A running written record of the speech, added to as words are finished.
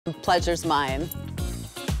Pleasure's mine.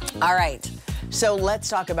 All right, so let's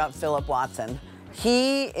talk about Phillip Watson.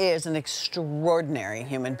 He is an extraordinary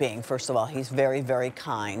human being. First of all, he's very, very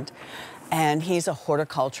kind. And he's a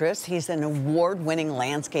horticulturist. He's an award-winning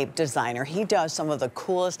landscape designer. He does some of the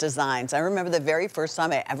coolest designs. I remember the very first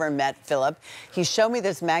time I ever met Phillip, he showed me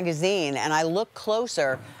this magazine, and I looked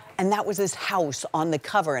closer, and that was his house on the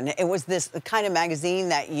cover. And it was this kind of magazine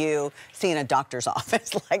that you see in a doctor's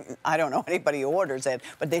office. Like, I don't know anybody who orders it,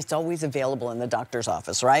 but it's always available in the doctor's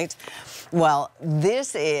office, right? Well,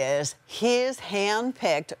 this is his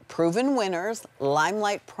hand-picked, proven winners,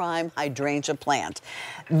 Limelight Prime Hydrangea plant.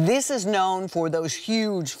 This is known for those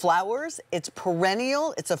huge flowers. It's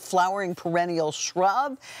perennial. It's a flowering perennial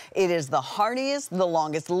shrub. It is the hardiest, the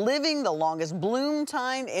longest living, the longest bloom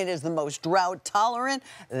time. It is the most drought tolerant.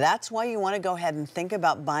 That's why you want to go ahead and think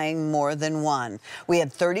about buying more than one. We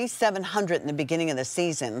had 3,700 in the beginning of the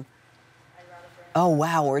season. Oh,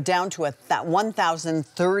 wow, we're down to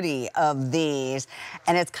 1,030 of these.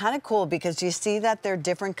 And it's kind of cool because you see that they're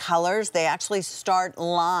different colors. They actually start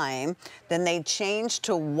lime, then they change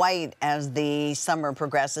to white as the summer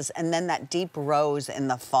progresses, and then that deep rose in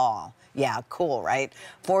the fall. Yeah, cool, right?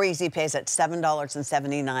 4 easy pays at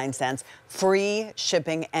 $7.79, free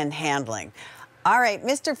shipping and handling. All right,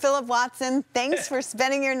 Mr. Phillip Watson, thanks for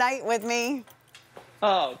spending your night with me.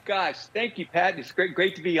 Oh, gosh. Thank you, Pat. It's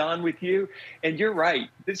great to be on with you. And you're right.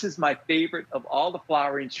 This is my favorite of all the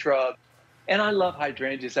flowering shrubs. And I love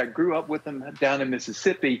hydrangeas. I grew up with them down in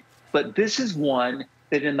Mississippi. But this is one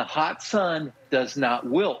that in the hot sun does not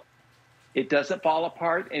wilt. It doesn't fall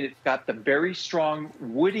apart, and it's got the very strong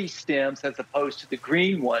woody stems as opposed to the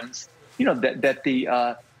green ones, you know, that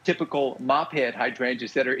the typical mophead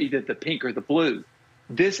hydrangeas that are either the pink or the blue.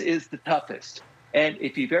 This is the toughest. And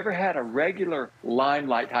if you've ever had a regular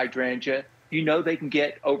Limelight hydrangea, you know they can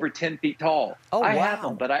get over 10 feet tall. Oh, I wow. have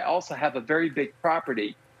them, but I also have a very big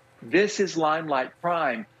property. This is Limelight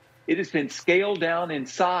Prime. It has been scaled down in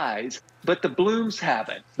size, but the blooms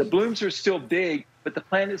haven't. The blooms are still big, but the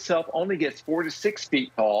plant itself only gets 4 to 6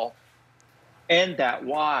 feet tall and that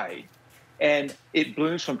wide. And it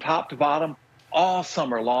blooms from top to bottom all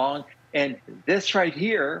summer long. And this right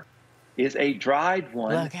here is a dried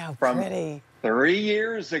one. Look how from pretty. 3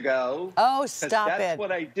 years ago. Oh, stop it. That's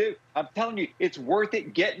what I do. I'm telling you, it's worth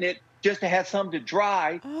it getting it just to have some to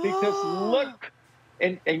dry because look.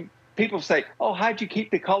 And people say, oh, how'd you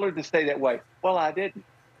keep the color to stay that way? Well, I didn't.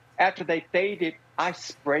 After they faded, I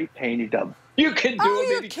spray painted them. You can do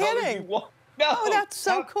them any color you want. No, oh, that's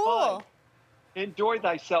so cool. Fun. Enjoy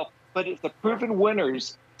thyself. But it's a proven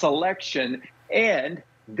winners selection. And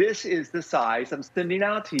this is the size I'm sending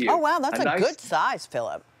out to you. Oh, wow, that's a nice, good size,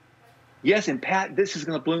 Phillip. Yes, and Pat, this is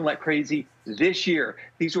going to bloom like crazy this year.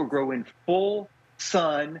 These will grow in full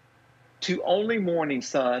sun to only morning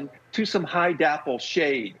sun to some high dapple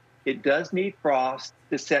shade. It does need frost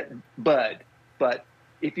to set bud, but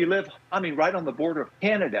if you live, right on the border of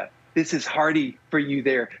Canada, this is hardy for you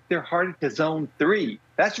there. They're hardy to zone 3.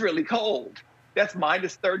 That's really cold. That's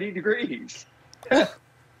minus 30 degrees.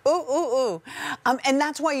 Ooh, ooh, ooh. And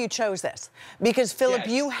that's why you chose this. Because, Phillip,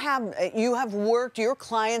 yes. you have worked your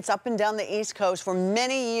clients up and down the East Coast for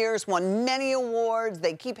many years, won many awards.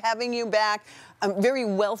 They keep having you back, very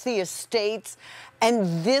wealthy estates.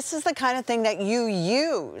 And this is the kind of thing that you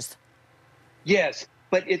use. Yes,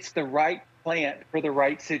 but it's the right plant for the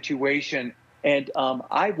right situation. And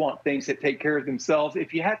I want things that take care of themselves.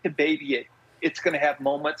 If you have to baby it, it's going to have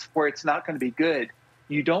moments where it's not going to be good.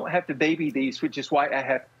 You don't have to baby these, which is why I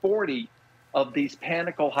have 40 of these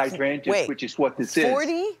panicle hydrangeas, which is what this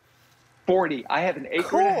 40? is. 40? I have an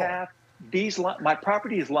acre and a half. My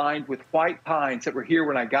property is lined with white pines that were here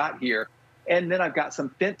when I got here. And then I've got some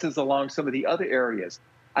fences along some of the other areas.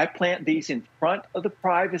 I plant these in front of the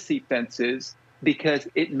privacy fences because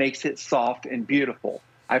it makes it soft and beautiful.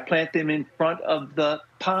 I plant them in front of the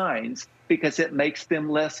pines because it makes them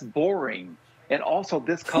less boring. And also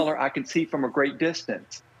this color I can see from a great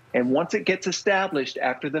distance. And once it gets established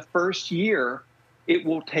after the first year, it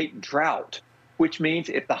will take drought, which means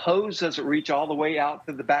if the hose doesn't reach all the way out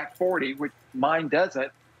to the back 40, which mine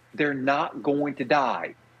doesn't, they're not going to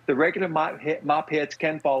die. The regular mop heads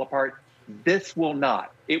can fall apart. This will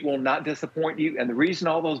not. It will not disappoint you. And the reason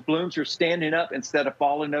all those blooms are standing up instead of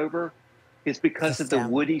falling over is because of the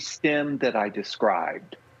woody stem that I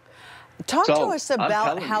described. Talk to us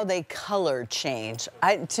about how they color change.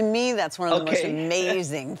 To me, that's one of the most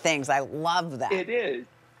amazing things. I love that. It is.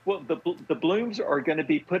 Well, the blooms are going to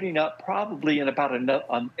be putting up probably in about in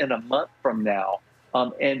a month from now,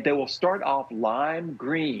 and they will start off lime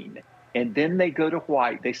green, and then they go to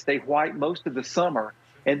white. They stay white most of the summer,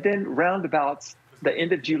 and then roundabouts the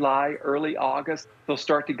end of July, early August, they'll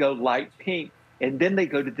start to go light pink, and then they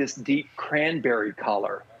go to this deep cranberry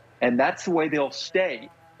color. And that's the way they'll stay.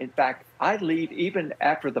 In fact, I leave, even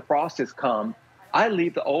after the frost has come, I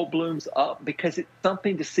leave the old blooms up because it's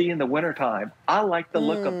something to see in the wintertime. I like the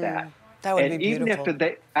look of that. That would And be even beautiful.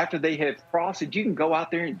 after they have frosted, you can go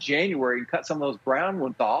out there in January and cut some of those brown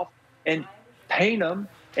ones off and paint them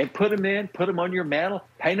and put them on your mantle,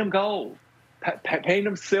 paint them gold, paint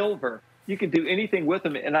them silver. You can do anything with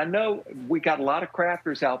them. And I know we got a lot of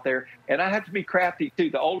crafters out there, and I have to be crafty too.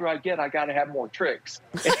 The older I get, I got to have more tricks.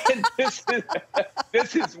 And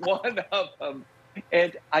this is one of them.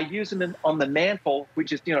 And I use them on the mantle,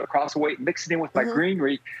 which is, across the way, mix it in with my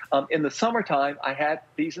greenery. In the summertime, I have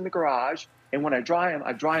these in the garage. And when I dry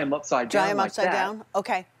them upside down. Dry them upside down?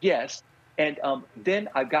 Okay. Yes. And then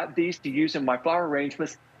I've got these to use in my flower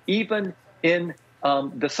arrangements. Even in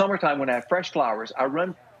the summertime when I have fresh flowers, I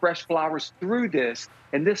run fresh flowers through this,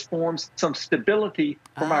 and this forms some stability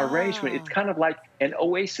for my arrangement. It's kind of like an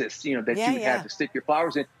oasis, that you would have to stick your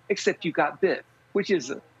flowers in, except you got this, which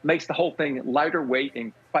makes the whole thing lighter weight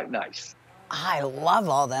and quite nice. I love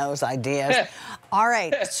all those ideas. All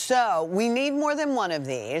right, so we need more than one of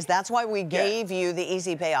these. That's why we gave you the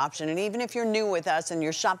Easy Pay option. And even if you're new with us and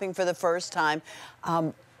you're shopping for the first time,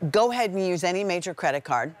 go ahead and use any major credit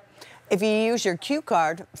card. If you use your Q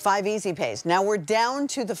card, 5 Easy Pays. Now we're down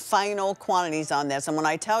to the final quantities on this, and when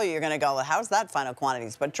I tell you, you're gonna go, well, how's that final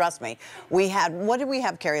quantities? But trust me, we had, what did we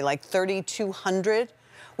have, Carrie, like 3,200?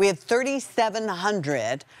 We had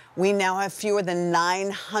 3,700. We now have fewer than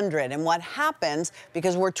 900. And what happens,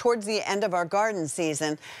 because we're towards the end of our garden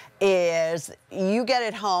season, is you get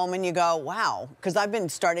it home and you go, wow, because I've been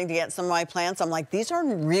starting to get some of my plants. I'm like, these are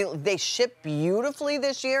real, they ship beautifully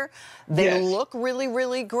this year. They look really,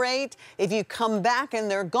 really great. If you come back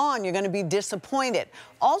and they're gone, you're going to be disappointed.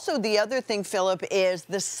 Also, the other thing, Philip, is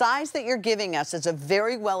the size that you're giving us is a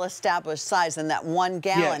very well-established size in that 1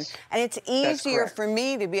 gallon. And it's easier for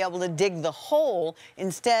me to be able to dig the hole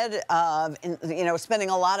instead of, spending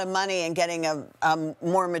a lot of money and getting a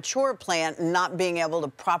more mature plant and not being able to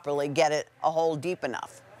properly get it a hole deep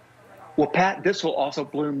enough. Well, Pat, this will also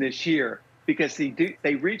bloom this year because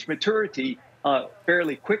they reach maturity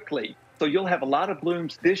fairly quickly. So you'll have a lot of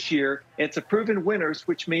blooms this year. It's a proven winners,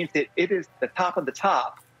 which means that it is the top of the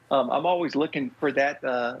top. I'm always looking for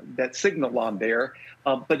that signal on there.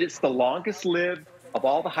 But it's the longest lived of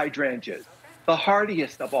all the hydrangeas, the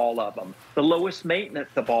hardiest of all of them, the lowest maintenance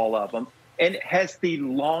of all of them, and it has the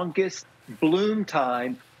longest bloom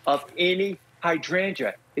time of any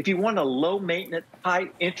hydrangea. If you want a low maintenance, high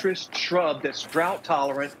interest shrub that's drought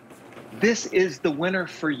tolerant, this is the winner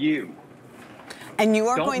for you. And you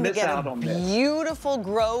are going to get a beautiful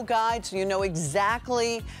grow guide, so you know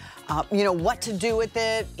exactly what to do with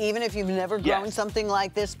it, even if you've never grown something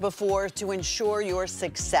like this before, to ensure your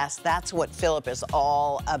success. That's what Philip is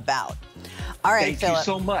all about. All right, Philip. Thank you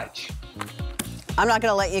so much. I'm not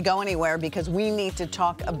going to let you go anywhere because we need to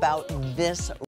talk about this